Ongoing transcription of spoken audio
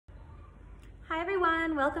Hi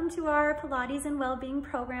everyone, welcome to our Pilates and Wellbeing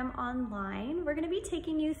program online. We're going to be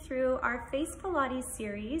taking you through our Face Pilates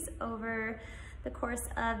series over the course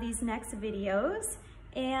of these next videos.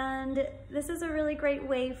 And this is a really great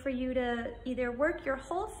way for you to either work your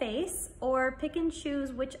whole face or pick and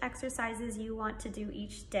choose which exercises you want to do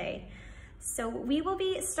each day. So we will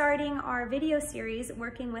be starting our video series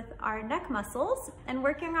working with our neck muscles and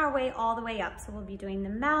working our way all the way up. So we'll be doing the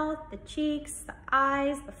mouth, the cheeks, the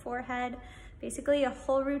eyes, the forehead, basically a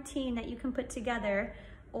whole routine that you can put together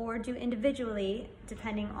or do individually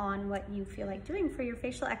depending on what you feel like doing for your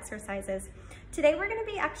facial exercises. Today we're going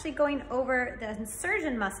to be actually going over the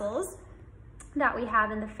insertion muscles that we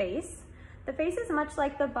have in the face. The face is much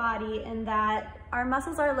like the body in that our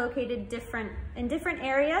muscles are located in different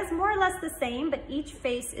areas, more or less the same, but each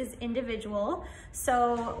face is individual.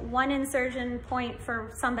 So one insertion point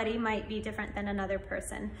for somebody might be different than another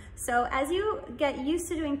person. So as you get used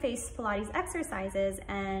to doing face Pilates exercises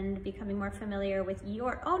and becoming more familiar with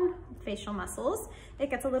your own facial muscles, it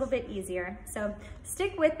gets a little bit easier. So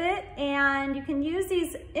stick with it, and you can use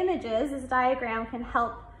these images. This diagram can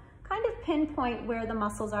help kind of pinpoint where the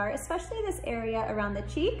muscles are, especially this area around the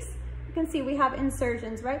cheeks. You can see we have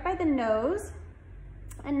insertions right by the nose,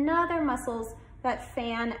 and other muscles that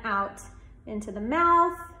fan out into the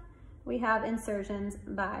mouth. We have insertions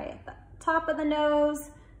by the top of the nose,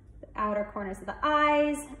 the outer corners of the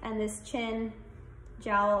eyes, and this chin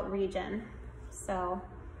jowl region. So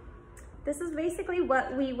this is basically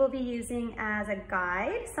what we will be using as a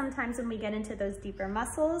guide sometimes when we get into those deeper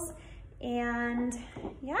muscles. And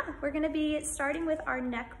yeah, we're gonna be starting with our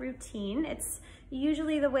neck routine. It's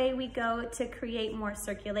usually the way we go to create more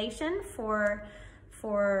circulation for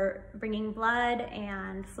bringing blood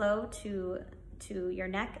and flow to your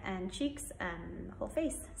neck and cheeks and the whole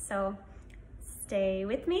face. So stay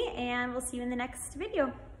with me and we'll see you in the next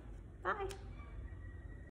video.